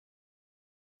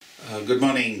Good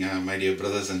morning, my dear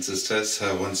brothers and sisters.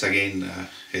 Once again,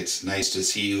 it's nice to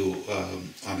see you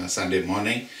on a Sunday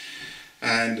morning,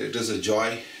 and it is a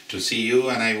joy to see you.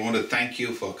 And I want to thank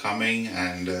you for coming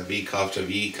and week after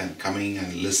week and coming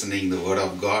and listening the Word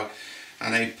of God.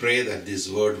 And I pray that this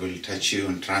Word will touch you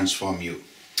and transform you.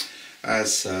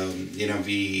 As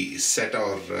we set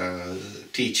our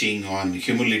teaching on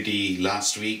humility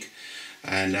last week,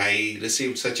 and I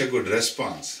received such a good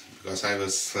response because I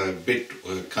was a bit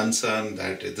concerned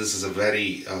that this is a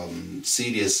very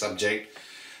serious subject,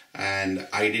 and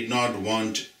I did not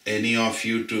want any of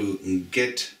you to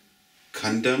get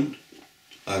condemned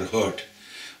or hurt.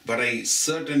 But I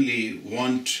certainly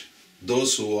want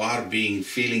those who are being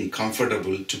feeling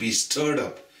comfortable to be stirred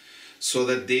up so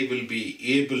that they will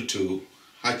be able to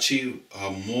achieve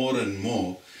more and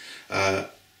more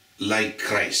like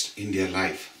Christ in their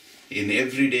life. In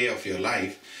every day of your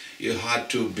life, you have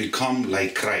to become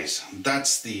like Christ.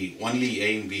 That's the only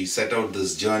aim. We set out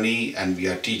this journey and we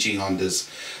are teaching on this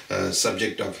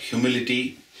subject of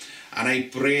humility. And I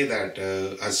pray that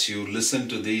as you listen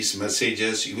to these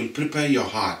messages, you will prepare your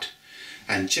heart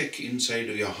and check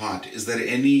inside of your heart. Is there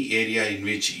any area in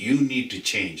which you need to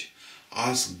change?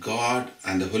 Ask God,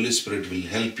 and the Holy Spirit will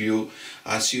help you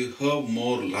as you have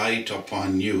more light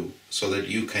upon you so that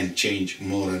you can change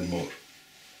more and more.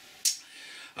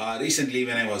 Recently,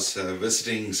 when I was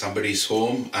visiting somebody's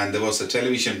home, and there was a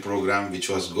television program which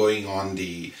was going on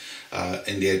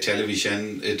in their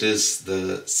television. It is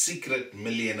the Secret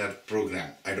Millionaire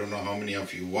program. I don't know how many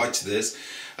of you watch this.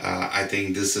 I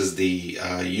think this is the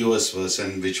US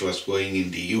version which was going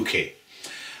in the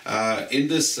UK. In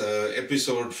this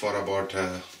episode for about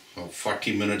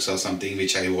 40 minutes or something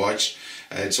which I watched,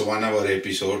 it's a 1 hour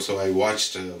episode, so I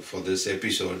watched for this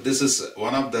episode. This is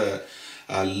one of the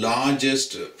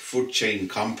largest food chain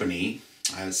company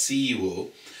CEO,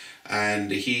 and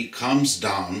he comes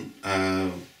down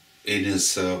in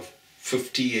his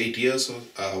 58 years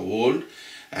old,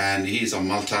 and he's a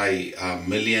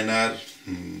multi-millionaire,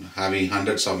 having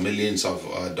hundreds of millions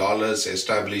of dollars,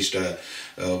 established a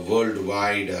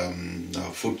worldwide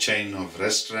food chain of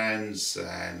restaurants,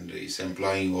 and he's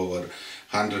employing over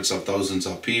hundreds of thousands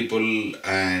of people.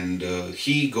 And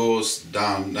he goes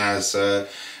down as a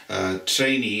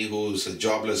trainee who's a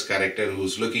jobless character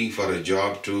who's looking for a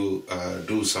job to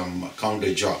do some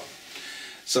counter job.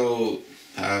 So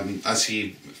as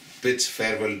he bids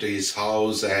farewell to his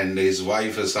house, and his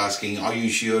wife is asking, are you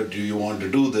sure, do you want to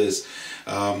do this?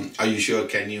 Are you sure,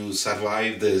 can you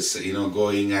survive this,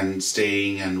 going and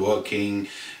staying and working?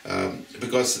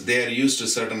 Because they are used to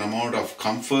certain amount of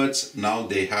comforts. Now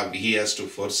he has to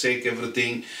forsake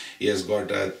everything. He has got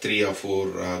 3 or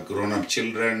 4 grown-up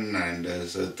children and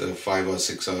 5 or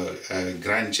 6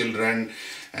 grandchildren,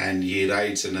 and he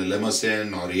rides in a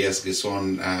limousine, or he has his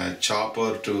own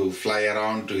chopper to fly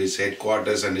around to his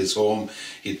headquarters and his home.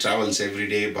 He travels every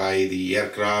day by the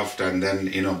aircraft, and then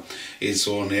his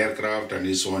own aircraft and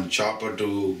his own chopper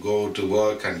to go to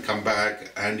work and come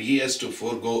back, and he has to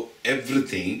forego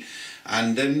everything.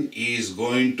 And then he is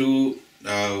going to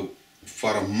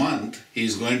for a month he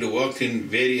is going to work in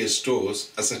various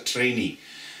stores as a trainee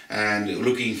and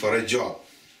looking for a job.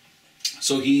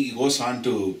 So he goes on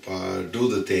to do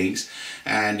the things,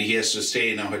 and he has to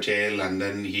stay in a hotel, and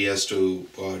then he has to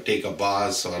take a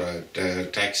bus or a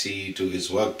taxi to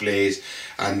his workplace,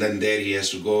 and then there he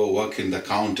has to go work in the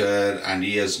counter, and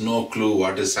he has no clue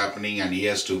what is happening, and he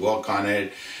has to work on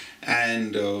it.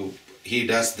 And he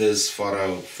does this for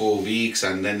 4 weeks,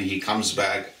 and then he comes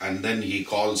back, and then he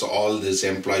calls all these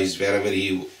employees wherever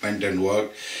he went and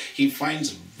worked. He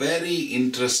finds very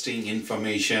interesting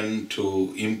information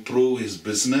to improve his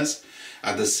business.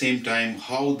 At the same time,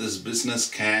 how this business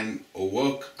can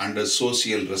work under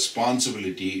social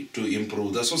responsibility to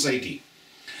improve the society.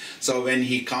 So when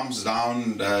he comes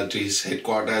down to his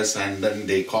headquarters, and then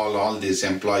they call all these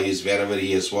employees wherever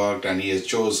he has worked, and he has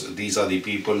chose these are the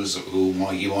people who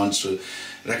he wants to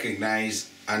recognize.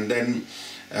 And then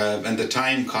when the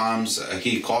time comes,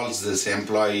 he calls these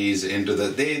employees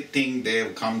they think they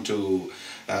have come to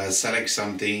select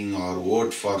something or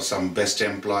vote for some best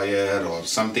employer or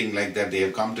something like that. They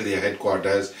have come to their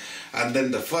headquarters, and then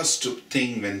the first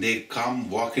thing when they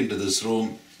walk into this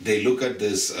room, they look at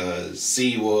this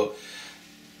CEO.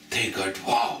 They got,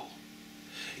 wow,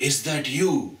 is that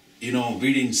you?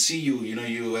 We didn't see you.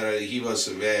 He was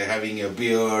having a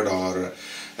beard or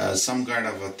some kind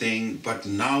of a thing, but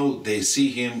now they see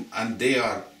him and they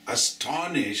are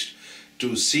astonished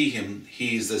to see him.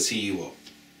 He is the CEO.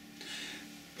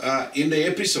 In the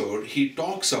episode, he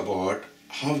talks about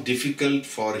how difficult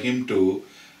for him to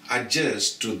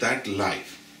adjust to that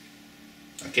life.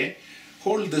 Okay?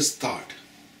 hold this thought,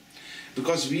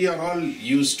 because we are all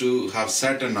used to have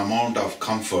certain amount of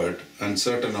comfort and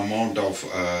certain amount of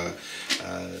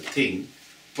thing,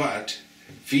 but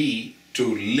we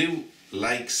to live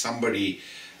like somebody,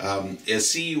 a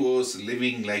CEO is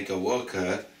living like a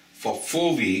worker for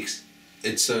 4 weeks.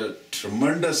 It's a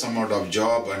tremendous amount of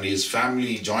job, and his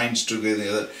family joins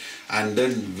together and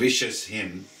then wishes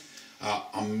him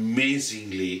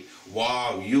amazingly,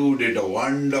 wow, you did a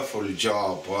wonderful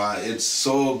job. It's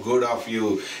so good of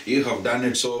you. You have done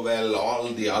it so well. All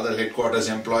the other headquarters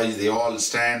employees, they all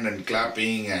stand and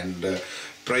clapping and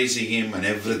praising him and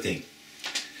everything.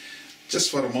 Just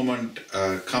for a moment,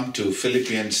 come to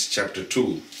Philippians chapter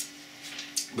 2,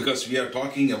 because we are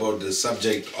talking about the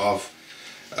subject of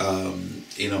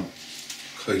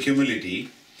humility,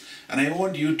 and I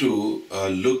want you to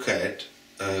look at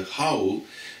how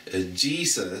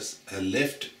Jesus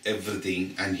left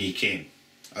everything and he came.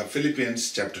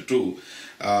 Philippians chapter 2,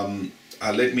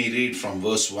 let me read from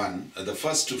verse 1. The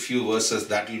first few verses,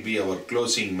 that will be our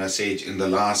closing message in the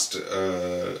last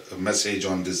message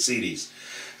on this series.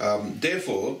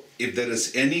 Therefore, if there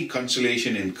is any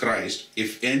consolation in Christ,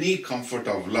 if any comfort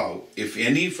of love, if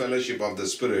any fellowship of the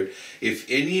Spirit, if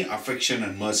any affection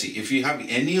and mercy, if you have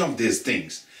any of these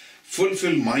things,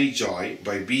 fulfill my joy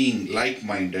by being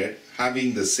like-minded,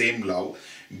 having the same love,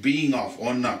 being of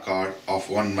one accord, of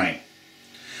one mind.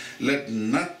 Let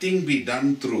nothing be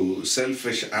done through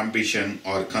selfish ambition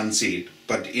or conceit,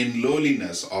 but in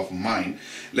lowliness of mind,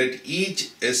 let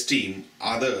each esteem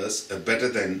others better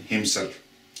than himself.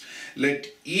 Let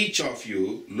each of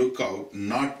you look out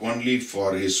not only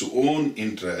for his own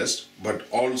interest, but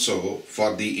also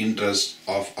for the interest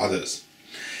of others.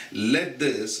 Let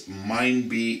this mind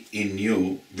be in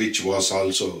you, which was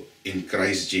also in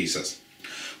Christ Jesus,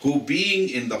 who being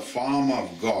in the form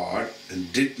of God,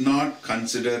 did not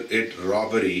consider it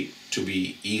robbery to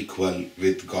be equal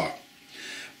with God,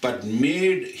 but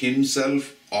made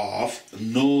himself of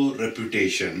no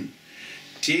reputation,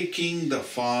 taking the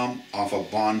form of a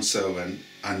bondservant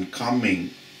and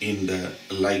coming in the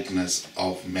likeness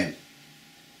of men.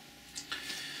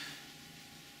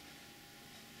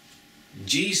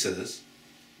 Jesus,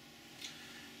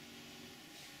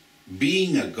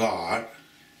 being a God,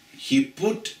 he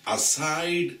put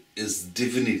aside his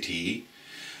divinity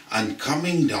and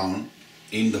coming down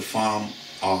in the form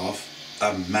of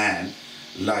a man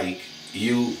like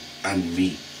you and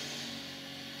me.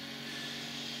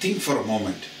 Think for a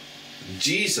moment.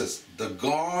 Jesus, the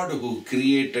God who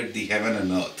created the heaven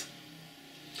and earth,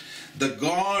 the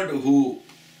God who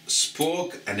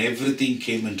spoke and everything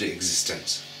came into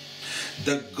existence,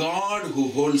 the God who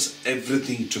holds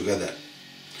everything together,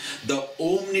 the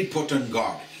omnipotent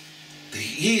God.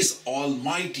 He is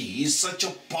almighty. He is such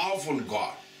a powerful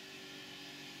God.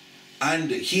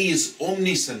 And he is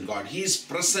omniscient God. He is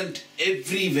present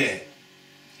everywhere.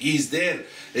 He is there.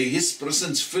 His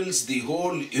presence fills the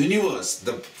whole universe,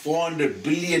 the 400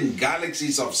 billion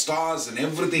galaxies of stars and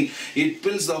everything. It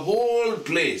fills the whole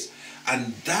place.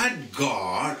 And that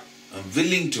God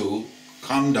willing to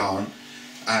come down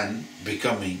and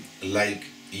becoming like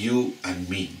you and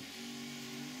me.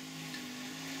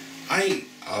 I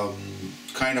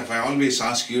always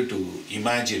ask you to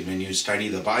imagine when you study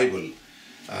the Bible,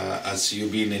 as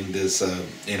you've been in this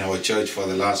in our church for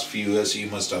the last few years, you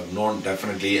must have known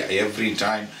definitely every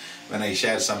time when I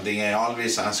share something, I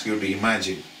always ask you to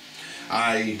imagine.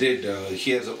 I did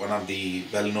hear one of the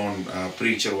well-known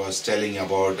preacher was telling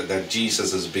about that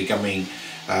Jesus is becoming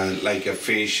like a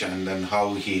fish and then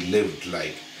how he lived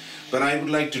like. But I would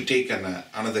like to take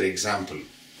another example.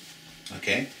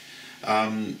 Okay.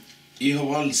 You have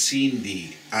all seen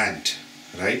the ant,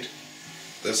 right?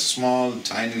 The small,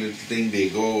 tiny little thing, they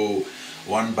go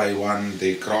one by one,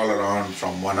 they crawl around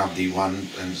from one of the one,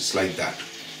 and it's like that.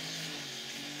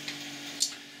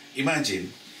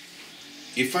 Imagine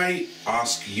if I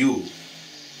ask you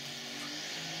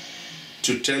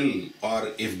to tell,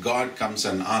 or if God comes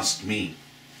and asks me,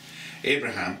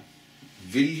 Abraham,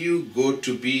 will you go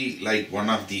to be like one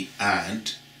of the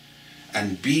ant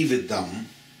and be with them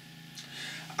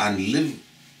and live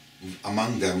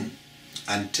among them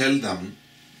and tell them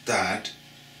that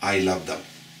I love them?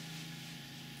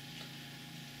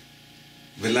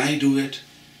 Will I do it?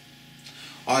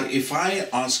 Or if I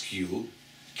ask you,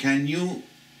 can you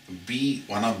be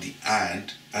one of the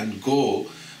ant and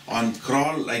go and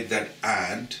crawl like that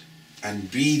ant and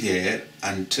be there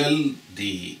and tell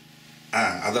the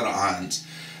other ants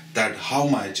that how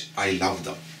much I love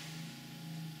them?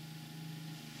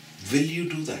 Will you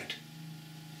do that?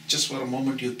 Just for a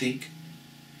moment you think.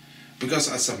 Because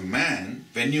as a man,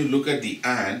 when you look at the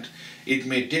ant, it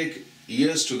may take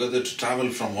years together to travel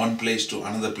from one place to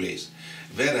another place.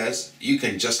 Whereas you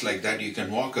can just like that, you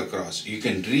can walk across, you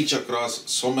can reach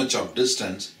across so much of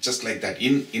distance just like that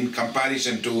in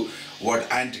comparison to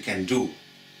what ant can do.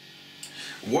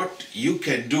 What you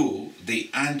can do, the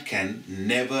ant can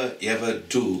never ever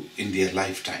do in their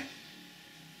lifetime.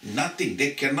 Nothing,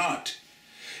 they cannot.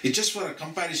 It's just for a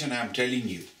comparison I am telling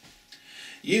you.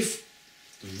 If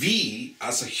we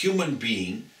as a human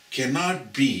being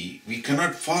we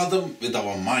cannot fathom with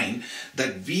our mind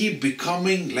that we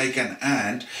becoming like an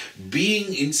ant,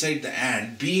 being inside the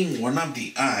ant, being one of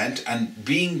the ant and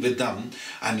being with them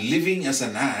and living as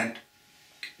an ant,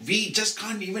 we just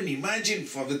can't even imagine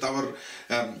with our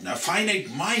finite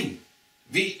mind.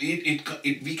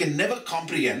 We can never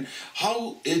comprehend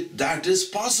how that is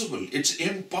possible. It's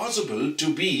impossible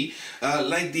to be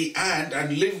like the ant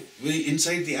and live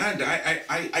inside the ant.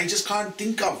 I just can't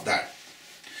think of that.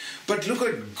 But look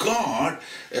at God,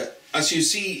 as you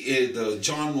see, the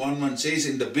John 1:1 says,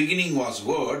 in the beginning was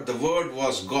Word, the Word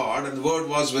was God, and the Word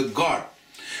was with God.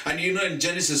 And you know, in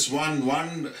Genesis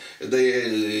 1:1,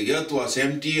 the earth was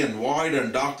empty and void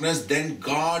and darkness. Then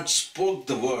God spoke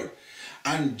the word.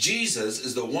 And Jesus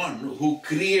is the one who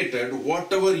created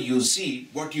whatever you see,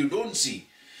 what you don't see.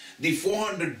 The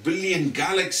 400 billion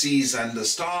galaxies and the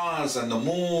stars and the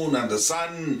moon and the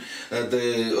sun,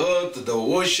 the earth, the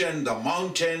ocean, the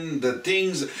mountain, the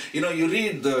things. You know, you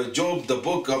read the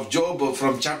book of Job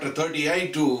from chapter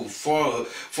 38 to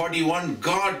 41.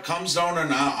 God comes down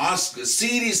and asks a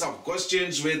series of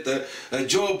questions with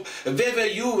Job. Where were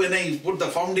you when I put the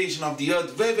foundation of the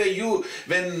earth? Where were you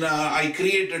when I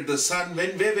created the sun?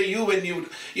 Where were you when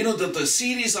the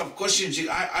series of questions?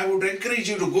 I would encourage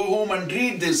you to go home and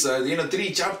read this.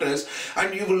 3 chapters,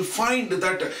 and you will find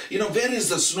that, where is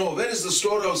the snow? Where is the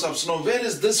storehouse of snow? Where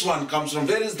is this one comes from?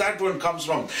 Where is that one comes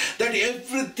from? That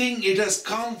everything, it has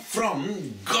come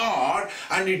from God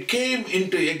and it came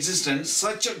into existence.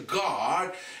 Such a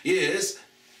God is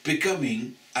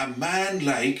becoming a man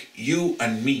like you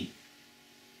and me.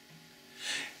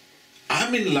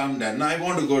 I'm in London, I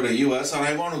want to go to US, or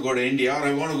I want to go to India, or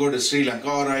I want to go to Sri Lanka,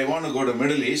 or I want to go to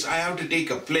Middle East. I have to take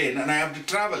a plane and I have to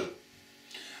travel.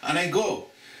 And I go.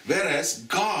 Whereas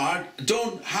God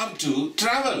don't have to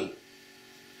travel.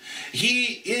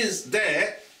 He is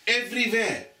there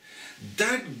everywhere.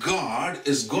 That God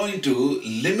is going to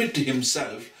limit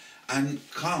himself and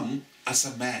come as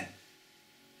a man.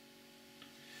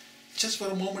 Just for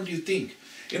a moment you think.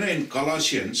 In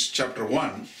Colossians chapter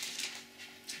 1,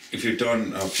 if you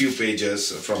turn a few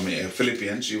pages from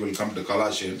Philippians, you will come to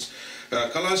Colossians.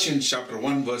 Colossians chapter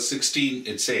 1 verse 16,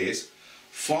 it says,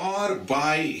 "For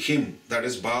by him," that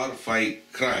is by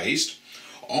Christ,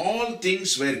 "all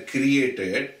things were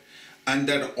created, and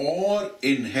that are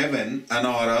in heaven and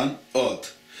are on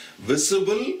earth,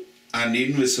 visible and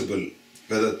invisible,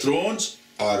 whether thrones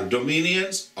or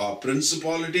dominions or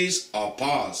principalities or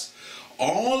powers.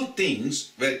 All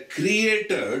things were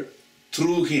created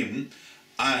through him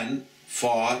and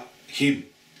for him."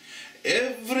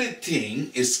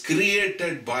 Everything is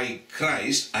created by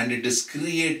Christ, and it is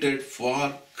created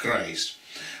for Christ.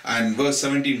 And verse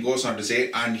 17 goes on to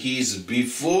say, "And he is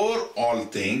before all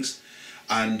things,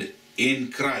 and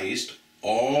in Christ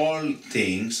all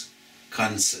things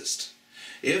consist."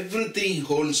 Everything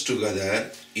holds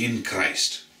together in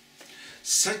Christ.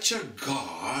 Such a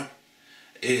God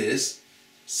is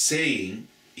saying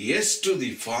yes to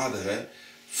the Father.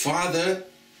 "Father,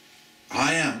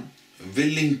 I am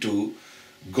willing to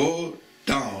go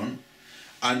down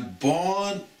and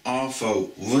born of a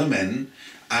woman,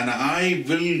 and I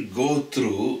will go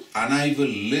through and I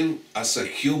will live as a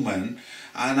human,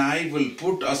 and I will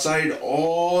put aside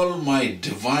all my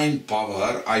divine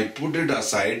power. I put it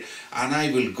aside, and I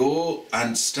will go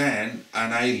and stand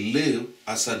and I live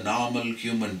as a normal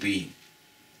human being."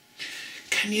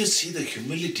 Can you see the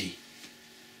humility?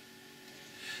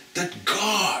 That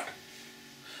God,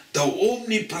 the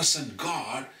omnipresent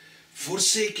God,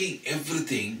 forsaking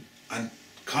everything and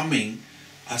coming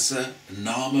as a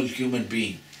normal human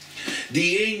being.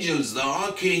 The angels, the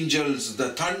archangels, the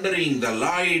thundering, the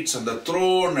lights and the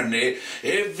throne and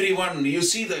everyone, you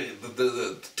see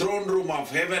the throne room of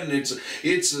heaven,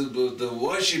 it's the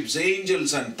worships,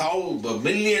 angels and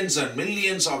millions and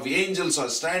millions of angels are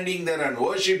standing there and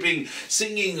worshipping,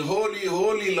 singing, "Holy,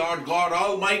 holy Lord God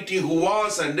Almighty, who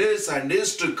was and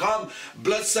is to come.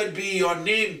 Blessed be your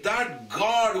name." That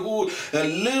God who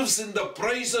lives in the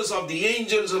praises of the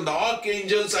angels and the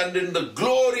archangels and in the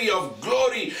glory of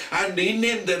glory, and in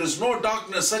him there is no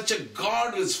darkness. Such a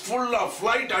God is full of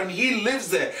light, and he lives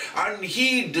there, and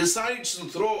he decides to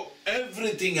throw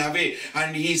everything away,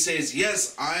 and he says,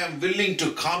 yes, I am willing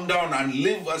to come down and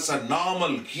live as a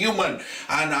normal human,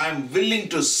 and I am willing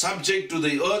to subject to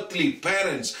the earthly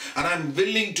parents, and I am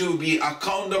willing to be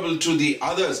accountable to the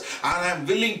others, and I am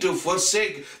willing to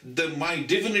forsake my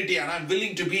divinity, and I am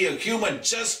willing to be a human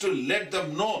just to let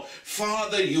them know,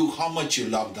 Father, how much you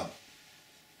love them.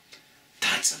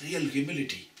 That's a real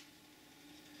humility.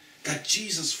 That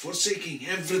Jesus forsaking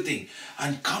everything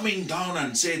and coming down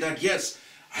and say that, yes,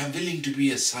 I am willing to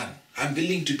be a son. I am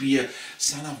willing to be a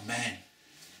son of man.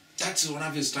 That's one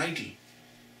of his titles.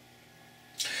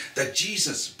 That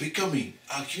Jesus becoming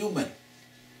a human.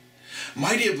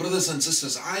 My dear brothers and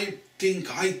sisters, I think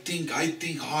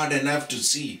hard enough to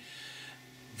see,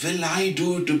 will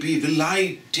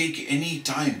I take any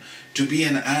time to be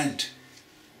an ant?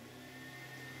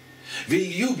 Will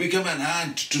you become an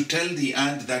ant to tell the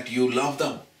ant that you love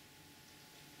them?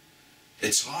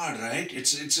 It's hard, right?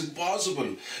 It's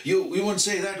impossible. You won't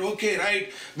say that, okay,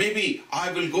 right, maybe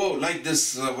I will go like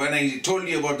this. When I told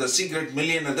you about the secret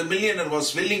millionaire, the millionaire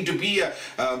was willing to be a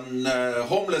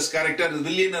homeless character. The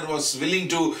millionaire was willing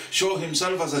to show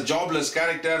himself as a jobless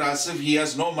character, as if he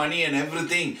has no money and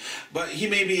everything. But he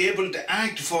may be able to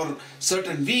act for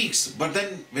certain weeks, but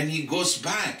then when he goes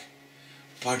back.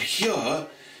 But here,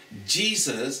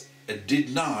 Jesus did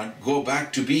not go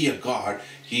back to be a God.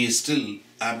 He is still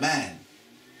a man.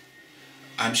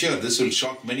 I'm sure this will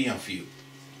shock many of you.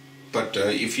 But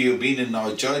if you've been in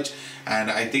our church, and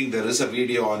I think there is a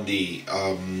video on the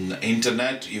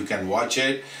internet, you can watch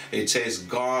it. It says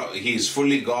God, he is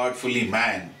fully God, fully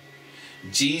man.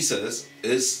 Jesus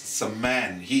is a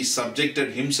man. He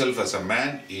subjected himself as a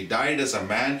man. He died as a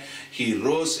man. He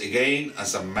rose again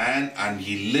as a man, and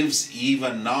he lives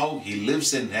even now. He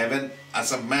lives in heaven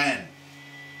as a man,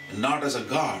 not as a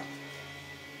God.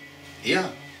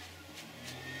 Yeah.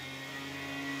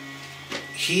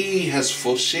 He has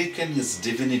forsaken his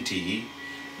divinity,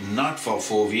 not for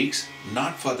 4 weeks,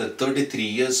 not for the 33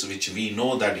 years which we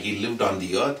know that he lived on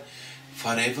the earth,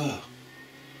 forever.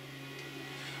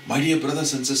 My dear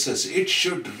brothers and sisters, it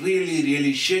should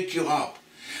really shake you up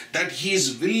that he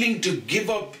is willing to give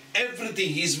up everything.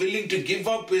 He is willing to give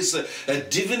up his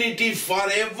divinity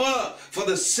forever for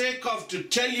the sake of to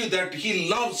tell you that he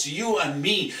loves you and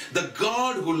me. The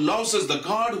God who loves us, the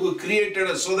God who created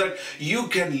us so that you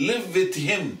can live with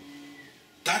him.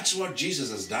 That's what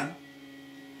Jesus has done.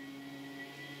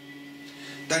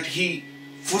 That he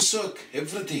forsook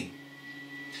everything.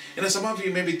 You know, some of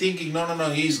you may be thinking, no,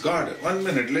 he's God. 1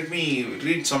 minute, let me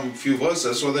read some few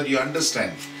verses so that you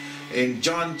understand. In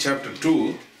John chapter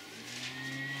 2,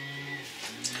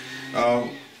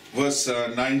 verse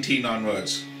 19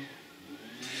 onwards.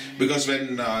 Because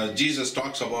when Jesus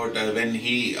talks about when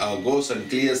he goes and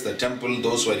clears the temple,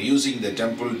 those who are using the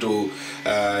temple to,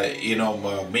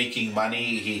 making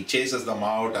money, he chases them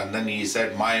out, and then he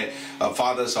said, my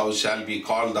Father's house shall be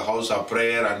called the house of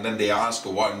prayer. And then they ask,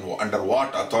 under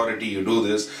what authority you do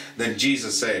this? Then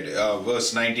Jesus said,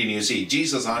 verse 19, you see,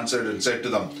 Jesus answered and said to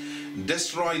them,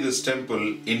 destroy this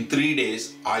temple, in 3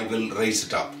 days I will raise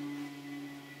it up.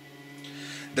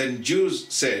 Then Jews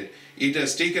said, it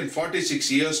has taken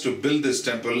 46 years to build this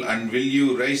temple, and will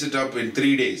you raise it up in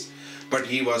 3 days? But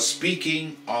he was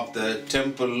speaking of the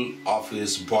temple of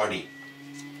his body.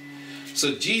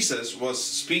 So Jesus was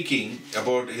speaking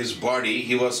about his body.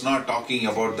 He was not talking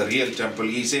about the real temple.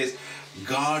 He says,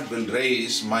 God will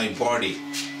raise my body.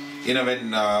 You know,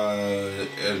 when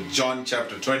John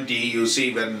chapter 20, you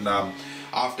see when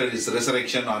after his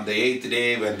resurrection on the 8th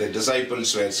day, when the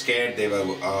disciples were scared, they were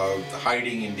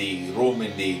hiding in the room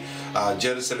in the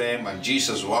Jerusalem, and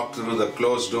Jesus walked through the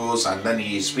closed doors, and then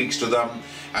he speaks to them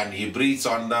and he breathes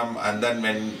on them. And then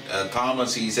when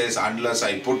Thomas, he says, unless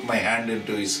I put my hand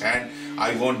into his hand,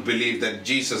 I won't believe. Then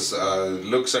Jesus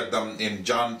looks at them in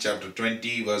John chapter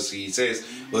 20, verse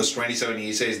 27,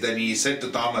 he says, then he said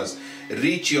to Thomas,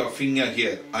 reach your finger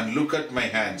here and look at my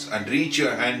hands, and reach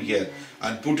your hand here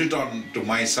and put it on to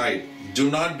my side. Do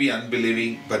not be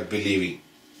unbelieving, but believing.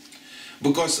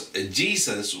 Because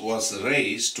Jesus was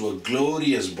raised to a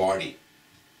glorious body,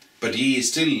 but he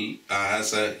still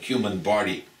has a human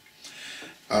body.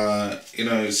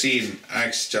 You see in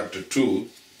Acts chapter 2,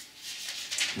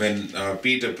 when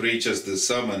Peter preaches this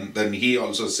sermon, then he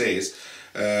also says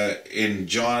in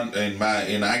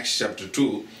Acts chapter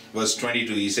 2, verse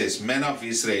 22, he says, men of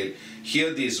Israel,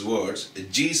 hear these words,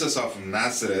 Jesus of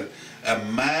Nazareth, a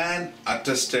man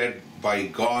attested by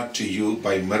God to you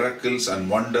by miracles and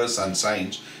wonders and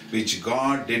signs which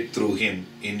God did through him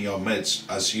in your midst,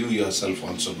 as you yourself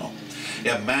also know.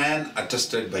 A man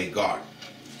attested by God.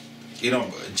 You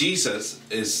know, Jesus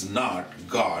is not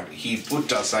God. He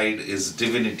put aside his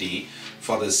divinity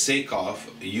for the sake of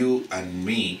you and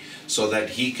me, so that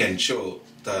he can show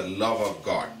the love of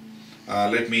God.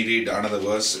 Let me read another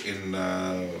verse in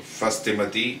 1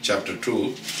 Timothy chapter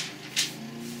 2,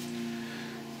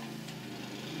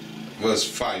 verse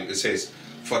 5. It says,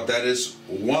 "For there is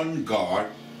one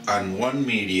God and one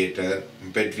mediator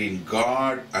between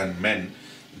God and men,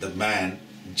 the man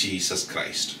Jesus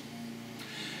Christ."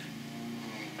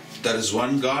 There is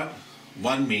one God,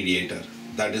 one mediator.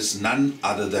 That is none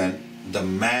other than the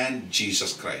man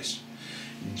Jesus Christ.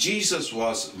 Jesus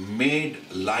was made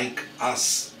like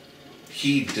us.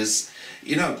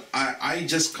 I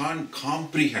just can't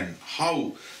comprehend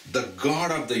how the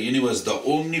God of the universe, the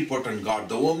omnipotent God,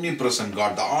 the omnipresent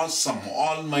God, the awesome,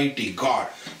 almighty God,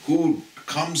 who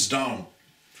comes down,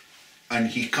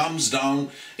 and he comes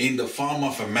down in the form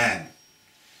of a man.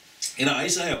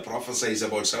 Isaiah prophesies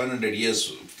about 700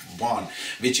 years born,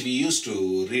 which we used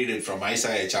to read it from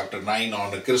Isaiah chapter 9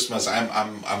 on Christmas.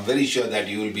 I'm very sure that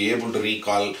you will be able to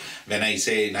recall when I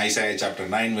say in Isaiah chapter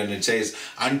 9, when it says,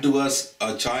 "Unto us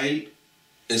a child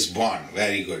is born."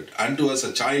 Very good. "Unto us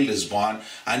a child is born,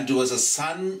 unto us a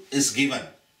son is given."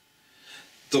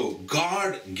 So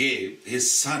God gave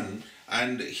his son,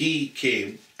 and he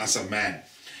came as a man.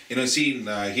 See in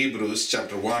Hebrews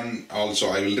chapter 1 also,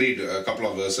 I will read a couple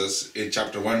of verses. In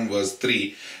chapter 1 verse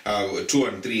 3, 2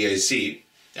 and 3 I see.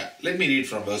 Let me read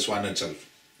from verse 1 itself.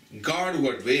 "God, who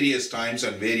at various times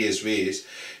and various ways,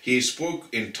 he spoke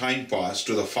in time past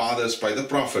to the fathers by the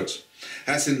prophets,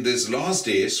 has in these last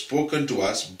days spoken to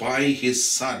us by his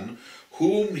Son,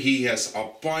 whom he has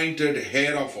appointed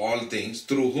heir of all things,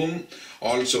 through whom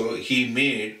also he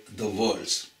made the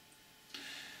worlds."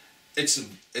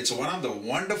 It's one of the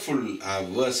wonderful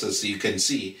verses. You can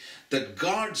see that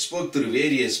God spoke through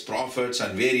various prophets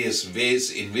and various ways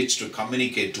in which to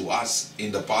communicate to us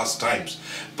in the past times.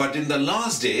 But in the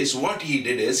last days, what he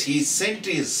did is he sent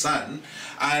his Son,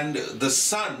 and the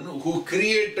Son who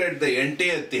created the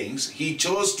entire things, he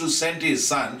chose to send his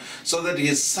Son so that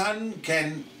his Son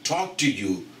can talk to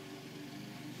you.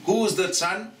 Who is that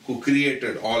Son? Who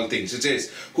created all things. It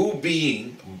says, "Who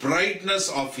being brightness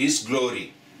of his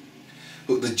glory."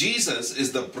 The Jesus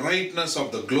is the brightness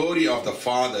of the glory of the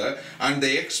Father and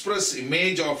the express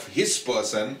image of his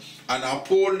person, and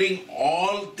upholding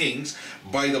all things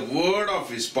by the word of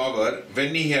his power,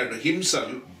 when he had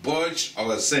himself purged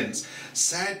our sins,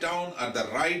 sat down at the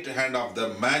right hand of the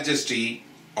majesty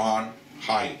on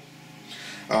high.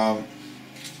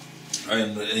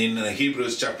 In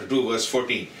Hebrews chapter 2 verse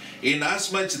 14.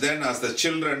 "Inasmuch then as the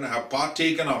children have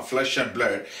partaken of flesh and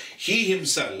blood, he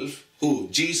himself," who?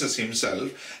 Jesus himself,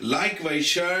 "likewise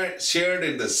shared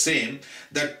in the same,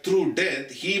 that through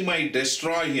death he might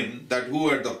destroy him that who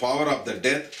had the power of the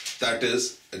death, that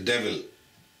is, devil."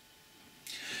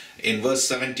 In verse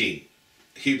 17,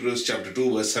 Hebrews chapter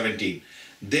 2 verse 17,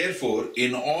 "Therefore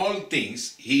in all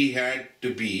things he had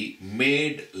to be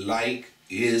made like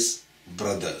his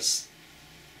brothers."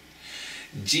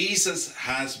 Jesus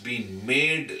has been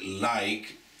made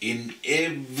like, in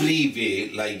every way,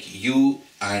 like you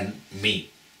and me.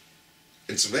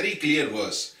 It's a very clear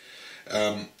verse.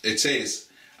 It says,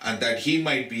 "And that he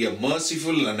might be a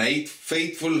merciful and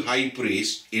faithful high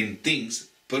priest in things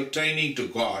pertaining to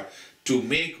God, to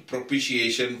make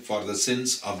propitiation for the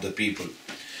sins of the people."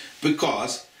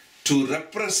 Because to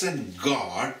represent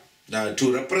God,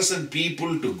 to represent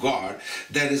people to God,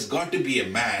 there has got to be a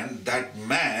man. That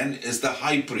man is the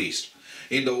high priest.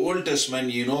 In the Old Testament,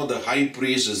 the high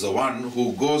priest is the one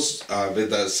who goes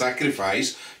with a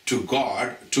sacrifice to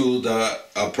God, to the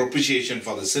propitiation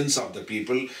for the sins of the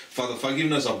people, for the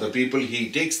forgiveness of the people. He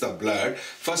takes the blood.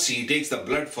 First he takes the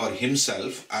blood for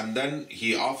himself, and then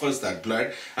he offers that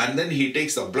blood, and then he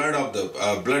takes the blood of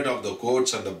the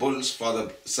goats and the bulls for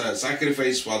the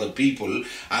sacrifice for the people,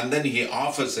 and then he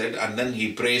offers it, and then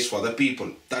he prays for the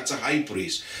people. That's a high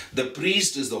priest. The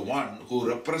priest is the one who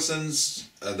represents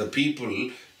the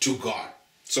people to God.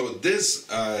 So this,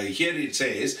 here it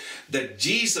says that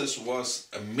Jesus was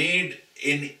made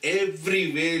in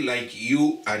every way like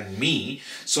you and me,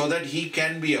 so that he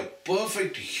can be a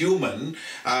perfect human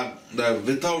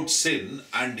without sin,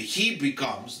 and he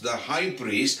becomes the high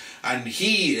priest, and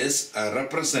he is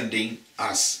representing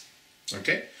us.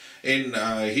 Okay? In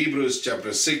Hebrews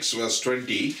chapter 6 verse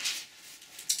 20,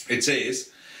 it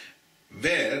says,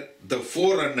 where the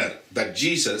forerunner, that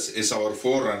Jesus is our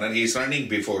forerunner, he is running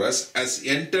before us, has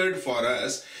entered for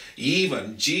us,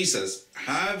 even Jesus,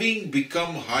 having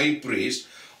become high priest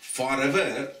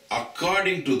forever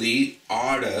according to the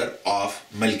order of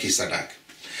Melchizedek.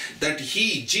 That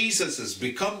Jesus has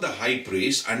become the high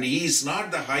priest, and he is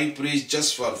not the high priest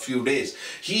just for a few days.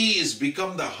 He is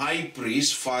become the high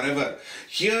priest forever.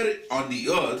 Here on the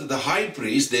earth, the high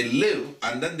priest, they live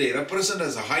and then they represent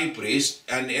as a high priest,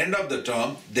 and end of the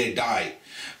term, they die.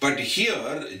 But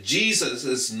here, Jesus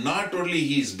is not only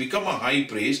he's become a high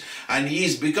priest, and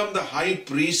he's become the high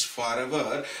priest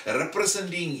forever,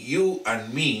 representing you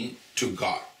and me to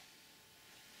God.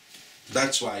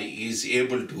 That's why he is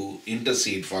able to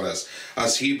intercede for us.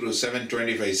 As Hebrews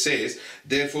 7:25 says,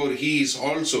 therefore he is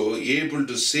also able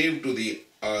to save to the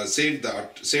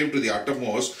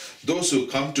uttermost those who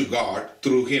come to God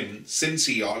through him, since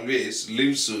he always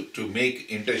lives to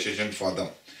make intercession for them.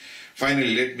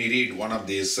 Finally, let me read one of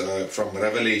these from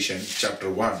Revelation chapter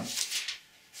 1.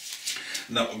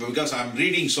 Now, because I'm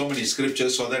reading so many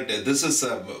scriptures, so that this is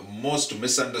a most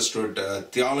misunderstood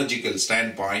theological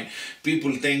standpoint.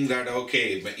 People think that,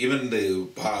 okay, even the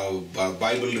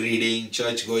Bible reading,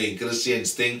 church-going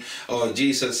Christians think, oh,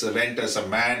 Jesus went as a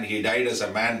man, he died as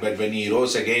a man, but when he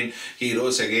rose again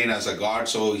as a God,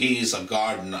 so he is a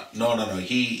God. No,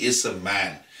 he is a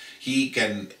man. He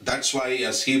can, that's why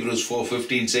as Hebrews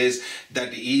 4:15 says,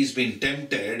 that he's been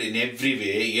tempted in every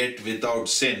way, yet without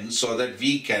sin, so that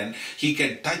he can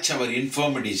touch our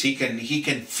infirmities, he can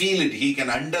feel it, he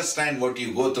can understand what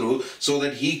you go through, so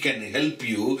that he can help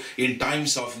you in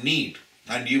times of need,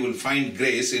 and you will find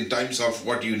grace in times of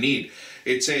what you need.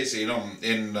 It says,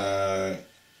 in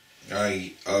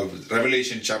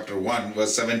Revelation chapter 1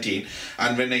 verse 17,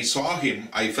 and when I saw him,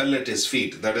 I fell at his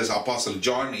feet. That is Apostle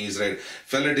John, Israel,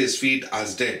 fell at his feet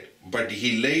as dead. But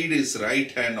he laid his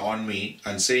right hand on me,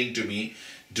 and saying to me,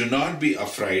 do not be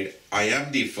afraid, I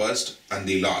am the first and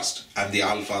the last, and the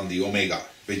Alpha and the Omega,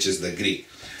 which is the Greek.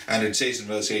 And it says in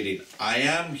verse 18, I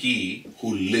am he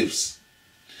who lives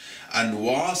and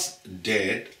was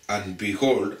dead, and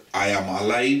behold, I am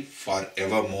alive for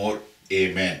evermore.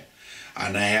 Amen.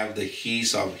 And I have the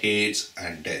keys of Hades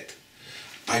and death.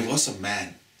 I was a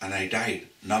man and I died.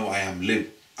 Now I am live,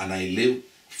 and I live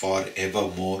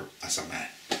forevermore as a man.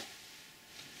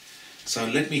 So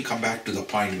let me come back to the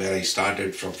point where I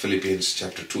started from Philippians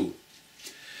chapter 2.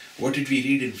 What did we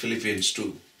read in Philippians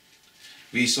 2?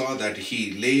 We saw that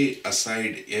he lay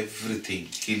aside everything.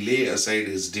 He lay aside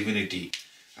his divinity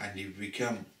and he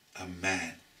became a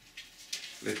man.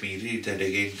 Let me read that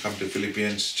again. Come to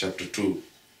Philippians chapter 2.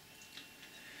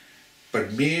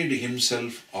 But made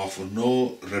himself of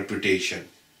no reputation,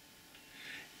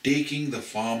 taking the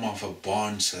form of a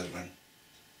bondservant,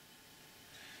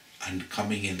 and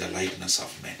coming in the likeness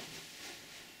of men.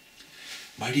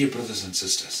 My dear brothers and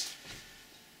sisters,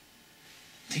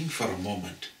 think for a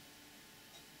moment.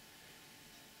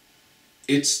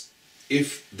 If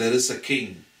there is a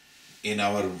king in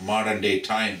our modern day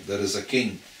time, there is a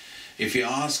king. If you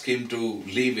ask him to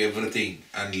leave everything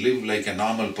and live like a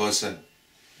normal person,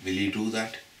 will he do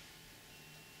that?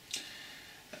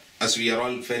 As we are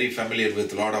all very familiar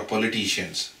with a lot of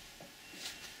politicians.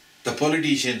 The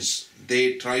politicians,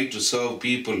 they try to serve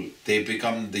people. They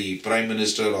become the prime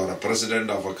minister or a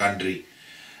president of a country.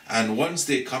 And once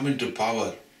they come into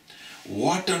power,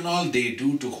 what and all they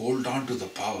do to hold on to the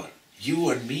power. You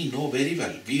and me know very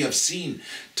well. We have seen,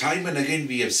 time and again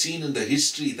we have seen in the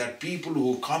history that people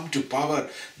who come to power,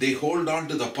 they hold on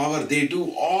to the power. They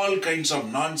do all kinds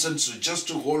of nonsense just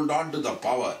to hold on to the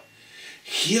power.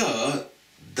 Here,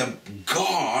 the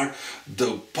God,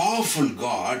 the powerful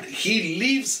God, he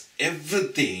leaves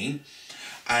everything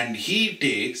and he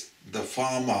takes the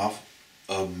form of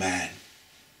a man.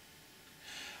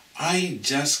 I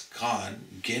just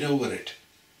can't get over it.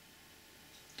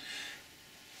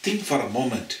 Think for a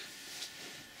moment.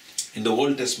 In the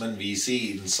Old Testament, we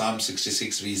see in Psalm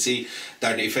 66, we see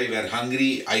that if I were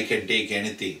hungry, I can take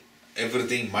anything.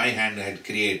 Everything my hand had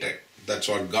created. That's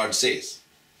what God says.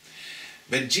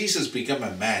 When Jesus became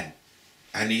a man,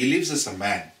 and he lives as a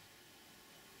man,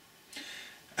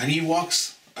 and he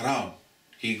walks around,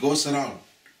 he goes around,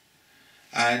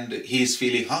 and he is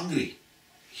feeling hungry.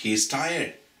 He is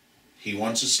tired. He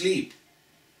wants to sleep.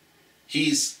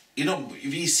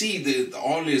 We see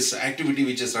all his activity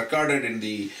which is recorded in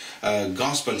the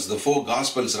Gospels. The 4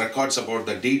 Gospels records about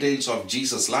the details of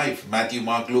Jesus' life. Matthew,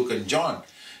 Mark, Luke and John.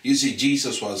 You see,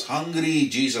 Jesus was hungry,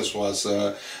 Jesus was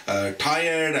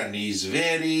tired, and he's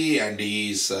weary, and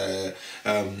he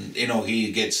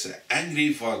gets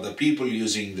angry for the people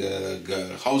using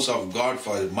the house of God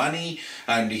for money,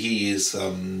 and he has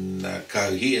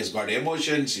got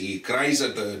emotions. He cries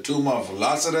at the tomb of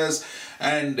Lazarus,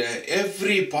 and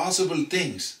every possible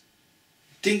things.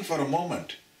 Think for a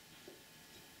moment.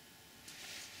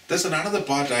 There's another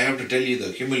part I have to tell you,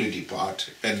 the humility part,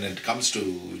 when it comes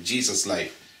to Jesus'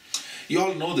 life. You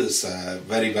all know this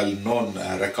very well known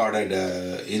recorded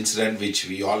incident which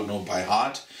we all know by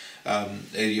heart.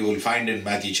 You will find in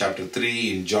Matthew chapter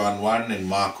 3, in John 1, in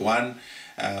Mark 1,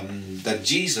 that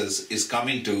Jesus is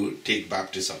coming to take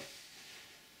baptism.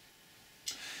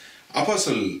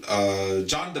 Apostle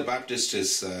John the Baptist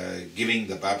is giving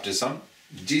the baptism.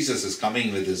 Jesus is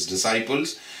coming with his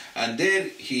disciples, and there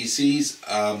he sees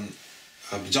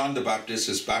John the Baptist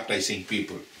is baptizing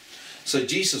people. So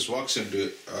Jesus walks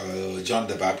into John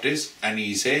the Baptist and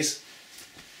he says,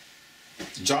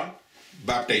 "John,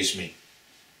 baptize me."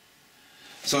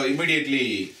 So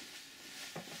immediately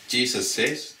Jesus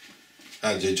says,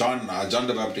 John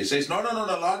the Baptist says, no,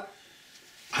 Lord,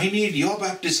 I need your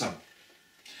baptism.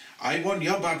 I want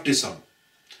your baptism.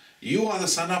 You are the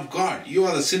Son of God. You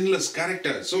are the sinless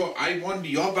character. So I want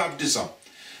your baptism.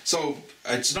 So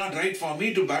it's not right for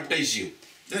me to baptize you.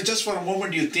 Just for a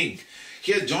moment you think.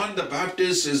 Here John the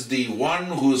Baptist is the one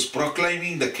who is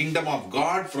proclaiming the kingdom of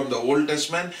God from the Old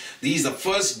Testament. He is the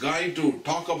first guy to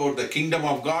talk about the kingdom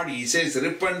of God. He says,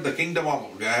 repent, the kingdom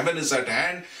of heaven is at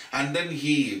hand. And then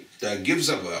he gives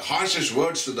harshest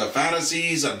words to the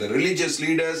Pharisees and the religious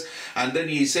leaders. And then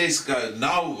he says,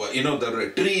 now,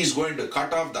 the tree is going to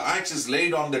cut off. The axe is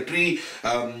laid on the tree.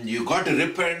 You got to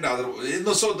repent.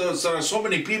 So there are so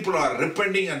many people are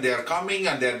repenting, and they are coming,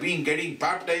 and they are getting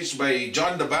baptized by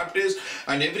John the Baptist.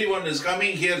 And everyone is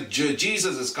coming here.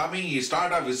 Jesus is coming. He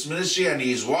started off his ministry and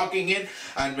he is walking in.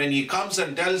 And when he comes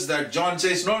and tells that, John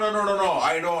says, no,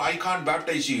 I can't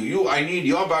baptize you. I need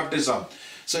your baptism.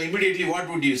 So immediately what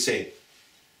would you say?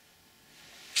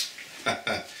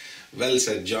 Well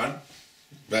said, John.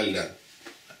 Well done.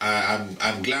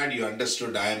 I'm glad you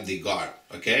understood I am the God.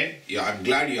 Okay? I'm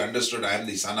glad you understood I am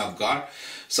the Son of God.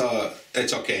 So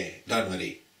it's okay. Don't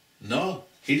worry. No,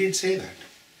 he didn't say that.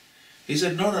 He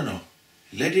said, no.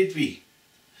 Let it be.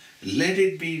 Let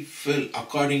it be filled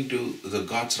according to the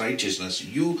God's righteousness.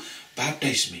 You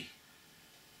baptize me.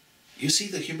 You see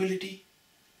the humility?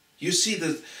 You see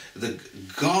the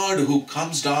God who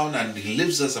comes down and he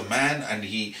lives as a man, and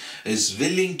he is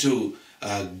willing to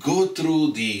go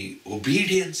through the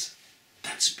obedience.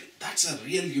 That's a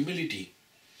real humility.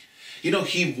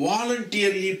 He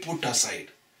voluntarily put aside.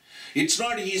 It's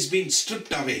not he's been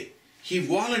stripped away. He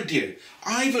volunteered.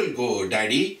 I will go,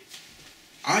 Daddy.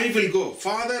 I will go.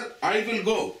 Father, I will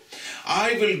go.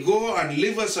 I will go and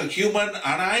live as a human,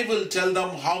 and I will tell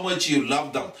them how much you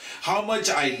love them, how much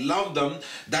I love them,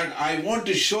 that I want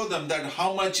to show them that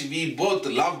how much we both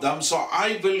love them. So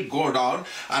I will go down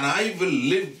and I will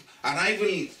live, and I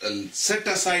will set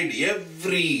aside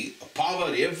every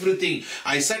power, everything.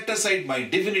 I set aside my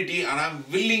divinity, and I'm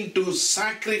willing to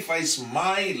sacrifice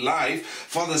my life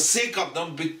for the sake of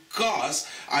them, because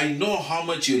I know how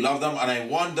much you love them, and I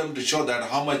want them to show that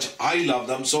how much I love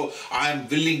them. So I am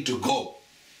willing to go.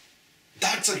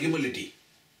 That's a humility.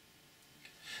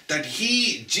 That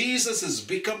Jesus is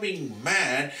becoming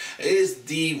man is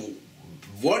the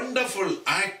wonderful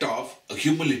act of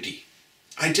humility.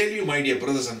 I tell you, my dear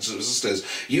brothers and sisters,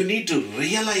 you need to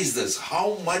realize this,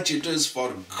 how much it is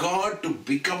for God to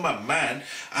become a man,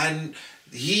 and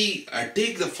he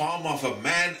take the form of a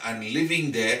man and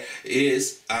living there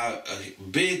is a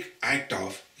big act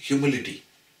of humility.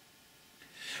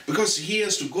 Because he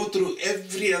has to go through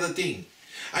every other thing.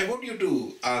 I want you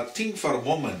to think for a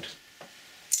moment.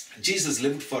 Jesus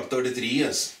lived for 33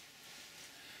 years.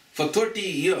 For 30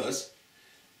 years,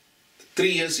 3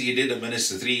 years he did a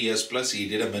ministry, 3 years plus he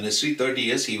did a ministry, 30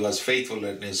 years he was faithful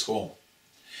in his home.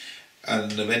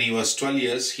 And when he was 12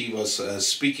 years, he was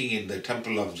speaking in the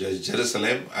temple of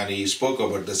Jerusalem, and he spoke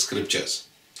about the scriptures.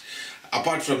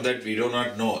 Apart from that, we do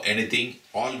not know anything.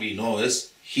 All we know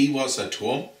is he was at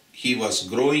home. He was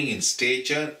growing in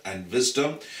stature and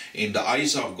wisdom in the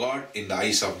eyes of God, in the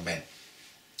eyes of men.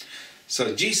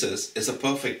 So Jesus is a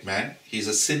perfect man. He is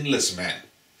a sinless man.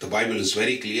 The Bible is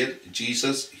very clear.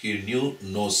 Jesus, he knew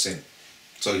no sin.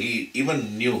 So he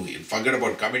even knew, forget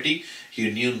about committing,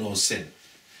 he knew no sin.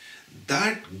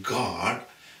 That God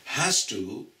has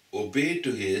to obey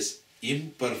to his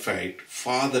imperfect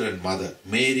father and mother,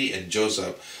 Mary and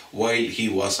Joseph, while he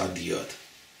was on the earth.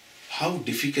 How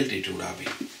difficult it would have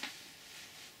been.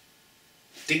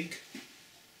 Think.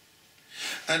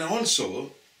 And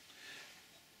also,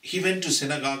 he went to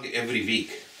synagogue every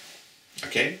week.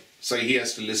 Okay? So he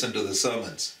has to listen to the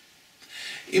sermons.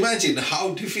 Imagine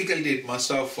how difficult it must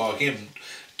have for him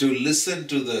to listen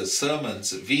to the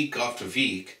sermons week after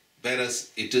week,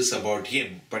 whereas it is about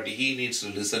him, but he needs to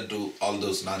listen to all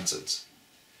those nonsense.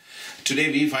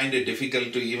 Today we find it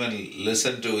difficult to even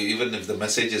listen to, even if the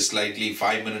message is slightly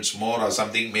 5 minutes more or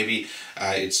something, maybe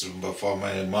it's for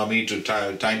my mommy to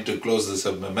time to close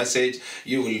this message,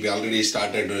 you will be already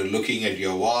started looking at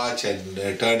your watch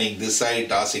and turning this side,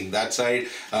 tossing that side,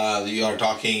 you are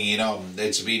talking,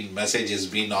 message has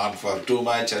been on for too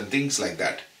much and things like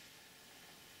that.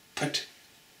 But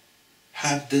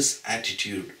have this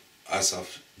attitude as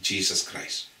of Jesus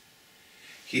Christ.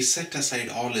 He set aside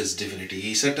all his divinity.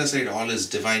 He set aside all his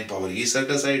divine power. He set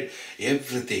aside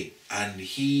everything. And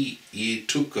he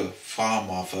took a form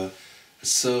of a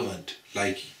servant,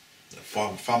 like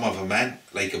form of a man,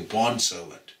 like a bond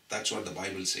servant. That's what the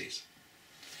Bible says.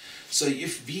 So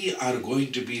if we are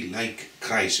going to be like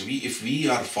Christ, if we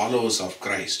are followers of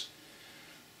Christ,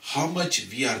 how much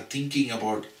we are thinking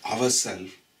about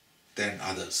ourselves than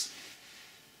others.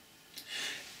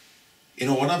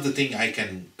 One of the things I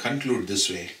can conclude this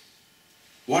way,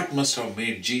 what must have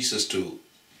made Jesus to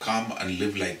come and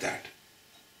live like that?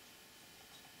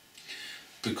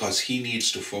 Because he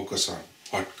needs to focus on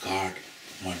what God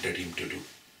wanted him to do.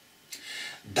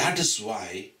 That is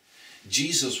why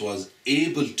Jesus was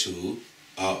able to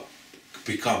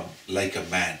become like a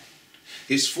man.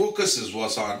 His focus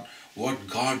was on what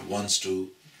God wants to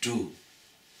do.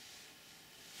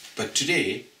 But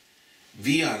today,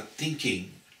 we are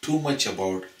thinking too much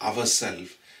about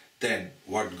ourselves than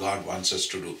what God wants us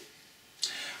to do.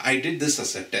 I did this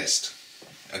as a test,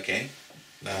 okay?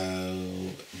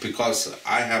 Because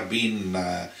I have been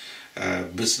a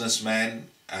businessman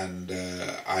and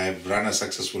I have run a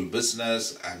successful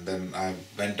business, and then I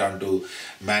went on to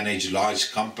manage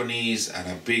large companies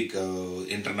and a big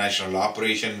international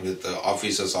operation with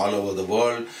offices all over the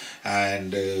world,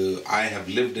 and I have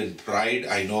lived in pride.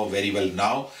 I know very well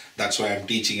now. That's why I'm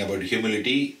teaching about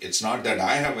humility. It's not that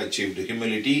I have achieved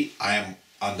humility. I am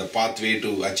on the pathway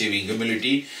to achieving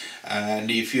humility.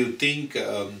 And if you think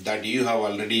that you have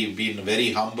already been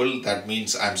very humble, that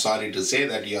means, I'm sorry to say,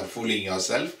 that you are fooling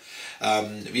yourself.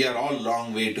 We are all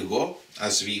long way to go.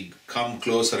 As we come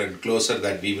closer and closer,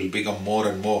 that we will become more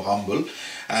and more humble.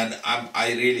 And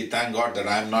I really thank God that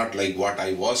I'm not like what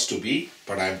I was to be,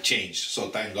 but I'm changed. So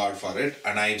thank God for it.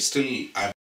 And I'm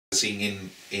progressing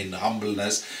in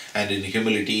humbleness and in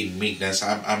humility, in meekness.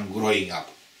 I'm growing up.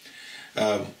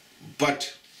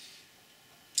 But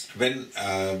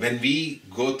when we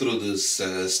go through these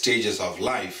stages of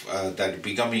life, that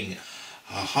becoming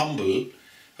humble,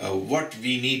 what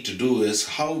we need to do is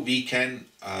how we can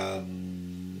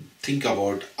think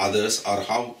about others, or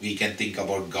how we can think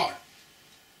about God.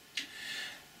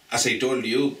 As I told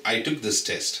you, I took this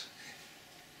test,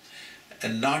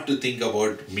 and not to think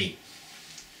about me,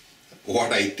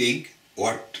 what I think,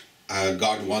 what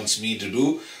God wants me to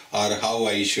do, or how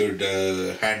I should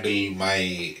handle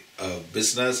my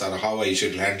business, or how I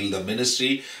should handle the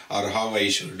ministry, or how I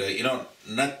should,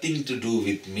 nothing to do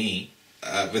with me,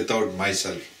 without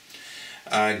myself.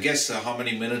 Guess how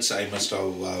many minutes I must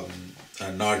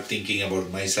have not thinking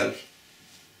about myself?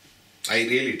 I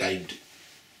really timed.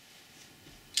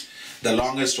 The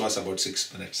longest was about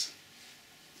 6 minutes.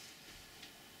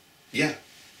 Yeah.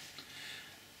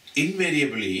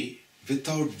 Invariably,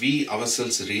 without we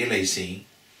ourselves realizing,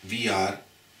 we are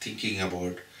thinking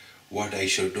about what I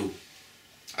should do.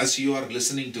 As you are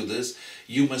listening to this,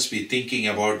 you must be thinking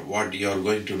about what you are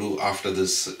going to do after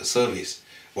this service,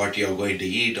 what you are going to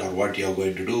eat, or what you are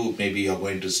going to do. Maybe you are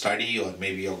going to study, or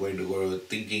maybe you are going to go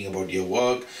thinking about your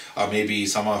work, or maybe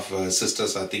some of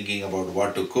sisters are thinking about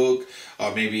what to cook,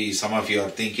 or maybe some of you are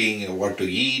thinking what to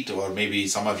eat, or maybe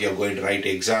some of you are going to write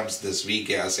exams this week.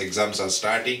 As exams are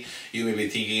starting, you may be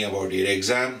thinking about your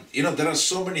exam. There are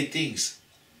so many things.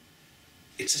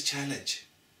 It's a challenge.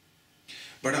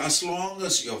 But as long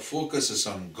as your focus is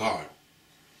on God,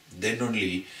 then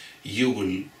only you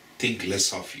will think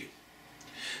less of you.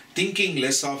 Thinking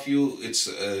less of you, it's,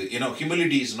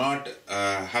 humility is not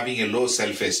having a low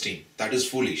self-esteem. That is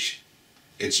foolish.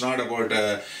 It's not about,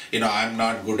 I'm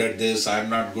not good at this, I'm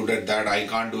not good at that, I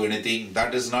can't do anything.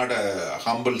 That is not a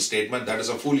humble statement, that is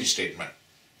a foolish statement.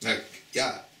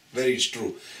 Yeah, very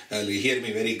true. Hear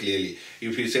me very clearly.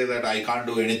 If you say that I can't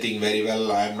do anything very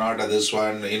well, I'm not this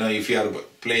one, if you are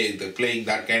playing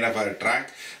that kind of a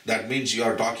track, that means you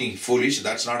are talking foolish.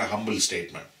 That's not a humble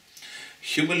statement.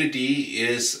 Humility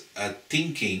is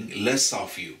thinking less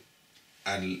of you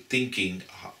and thinking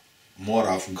more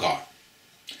of God.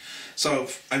 So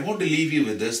I want to leave you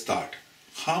with this thought.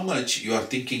 How much you are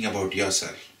thinking about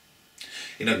yourself.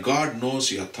 God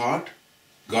knows your thought,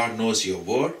 God knows your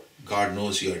word, God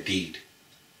knows your deed.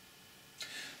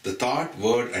 The thought,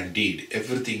 word and deed,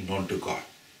 everything known to God.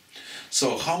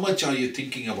 So how much are you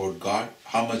thinking about God?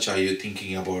 How much are you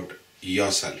thinking about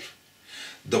yourself?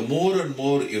 The more and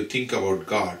more you think about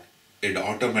God, it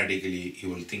automatically you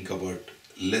will think about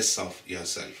less of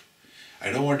yourself.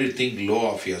 I don't want to think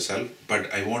low of yourself,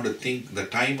 but I want to think the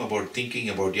time about thinking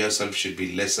about yourself should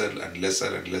be lesser and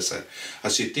lesser and lesser.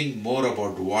 As you think more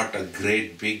about what a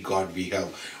great big God we have,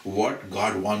 what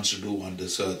God wants to do on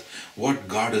this earth, what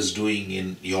God is doing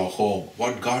in your home,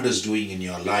 what God is doing in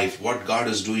your life, what God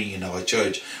is doing in our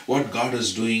church, what God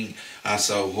is doing as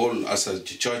a whole, as a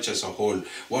church as a whole,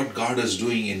 what God is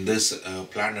doing in this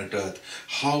planet earth,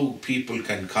 how people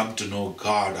can come to know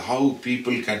God, how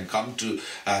people can come to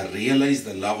realize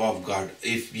the love of God.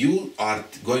 If you are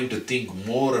going to think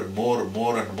more and more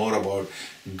about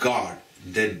God,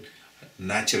 then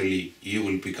naturally you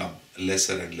will become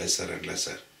lesser and lesser and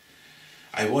lesser.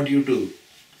 I want you to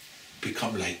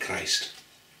become like Christ.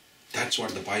 That's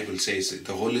what the Bible says.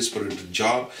 The Holy Spirit's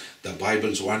job, the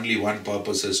Bible's only one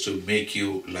purpose is to make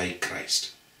you like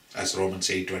Christ. As Romans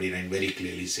 8:29 very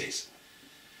clearly says.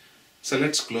 So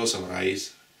let's close our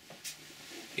eyes.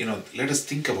 Let us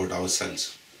think about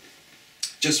ourselves.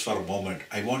 Just for a moment,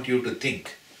 I want you to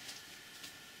think.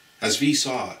 As we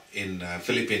saw in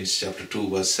Philippians chapter 2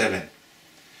 verse 7,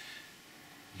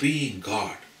 being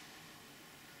God,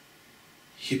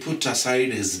 He put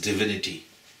aside His divinity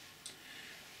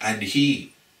and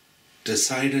He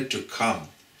decided to come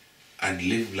and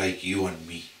live like you and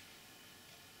me.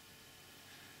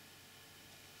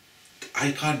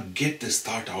 I can't get this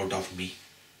thought out of me.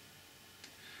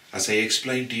 As I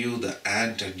explained to you, the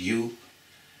ant and you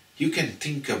can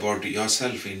think about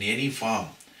yourself in any form.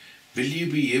 Will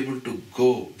you be able to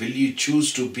go? Will you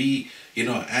choose to be,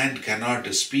 ant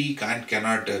cannot speak, ant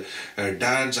cannot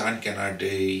dance, ant cannot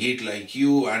eat like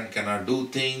you, ant cannot do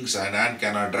things, and ant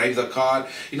cannot drive the car.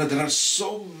 There are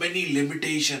so many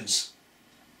limitations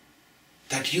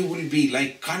that you will be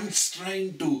like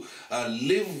constrained to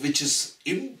live, which is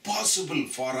impossible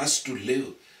for us to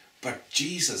live. But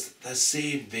Jesus, the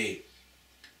same way.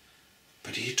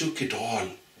 But He took it all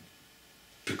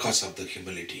because of the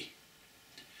humility.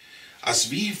 As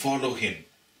we follow Him,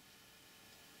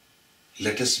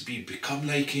 let us become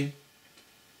like Him.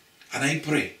 And I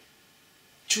pray,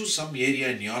 choose some area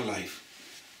in your life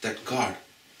that God,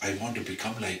 I want to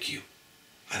become like you.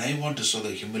 And I want to show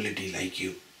the humility like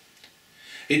you.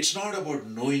 It's not about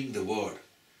knowing the word.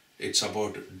 It's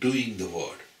about doing the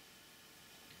word.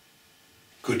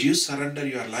 Could you surrender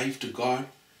your life to God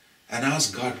and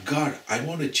ask God, God, I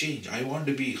want to change. I want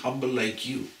to be humble like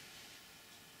you.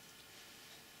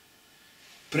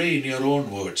 Pray in your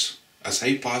own words as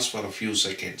I pause for a few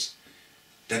seconds.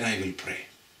 Then I will pray.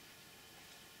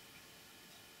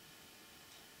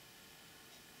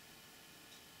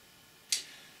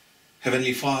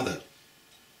 Heavenly Father,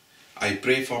 I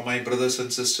pray for my brothers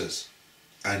and sisters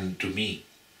and to me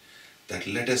that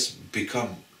let us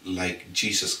become like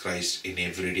Jesus Christ in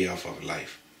every day of our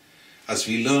life. As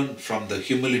we learn from the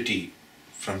humility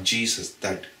from Jesus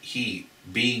that He,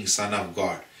 being Son of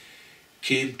God,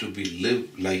 came to be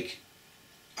lived like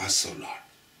us, O Lord.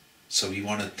 So we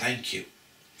want to thank You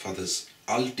for this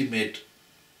ultimate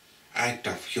act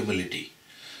of humility.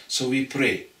 So we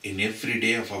pray in every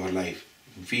day of our life,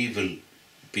 we will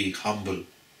be humble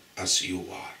as You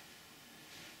are.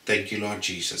 Thank You, Lord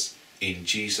Jesus. In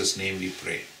Jesus' name we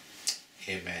pray.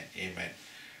 Amen. Amen.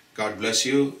 God bless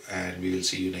you, and we will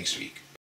see you next week.